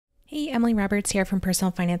Hey, Emily Roberts here from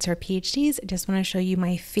Personal Finance or PhDs. I just want to show you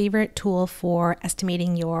my favorite tool for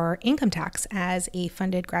estimating your income tax as a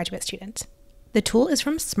funded graduate student. The tool is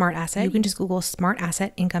from Smart Asset. You can just Google Smart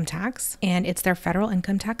Asset Income Tax, and it's their federal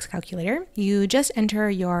income tax calculator. You just enter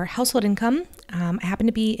your household income. I happen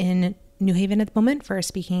to be in New Haven at the moment for a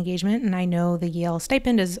speaking engagement, and I know the Yale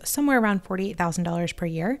stipend is somewhere around $48,000 per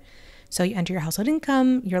year. So you enter your household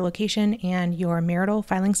income, your location, and your marital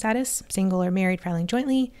filing status, single or married, filing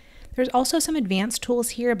jointly. There's also some advanced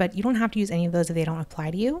tools here, but you don't have to use any of those if they don't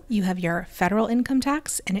apply to you. You have your federal income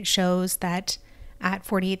tax, and it shows that at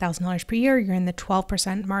 $48,000 per year, you're in the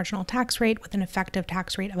 12% marginal tax rate with an effective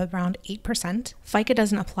tax rate of around 8%. FICA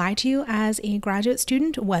doesn't apply to you as a graduate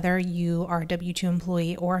student, whether you are a W-2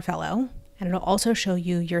 employee or a fellow. And it'll also show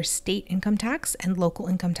you your state income tax and local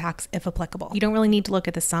income tax if applicable. You don't really need to look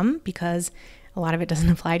at the sum because a lot of it doesn't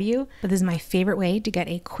apply to you, but this is my favorite way to get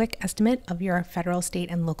a quick estimate of your federal, state,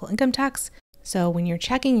 and local income tax. So when you're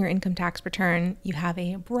checking your income tax return, you have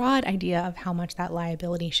a broad idea of how much that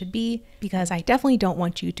liability should be, because I definitely don't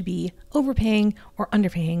want you to be overpaying or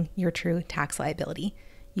underpaying your true tax liability.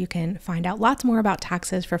 You can find out lots more about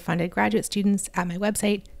taxes for funded graduate students at my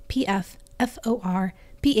website,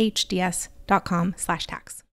 pfforphds.com/tax.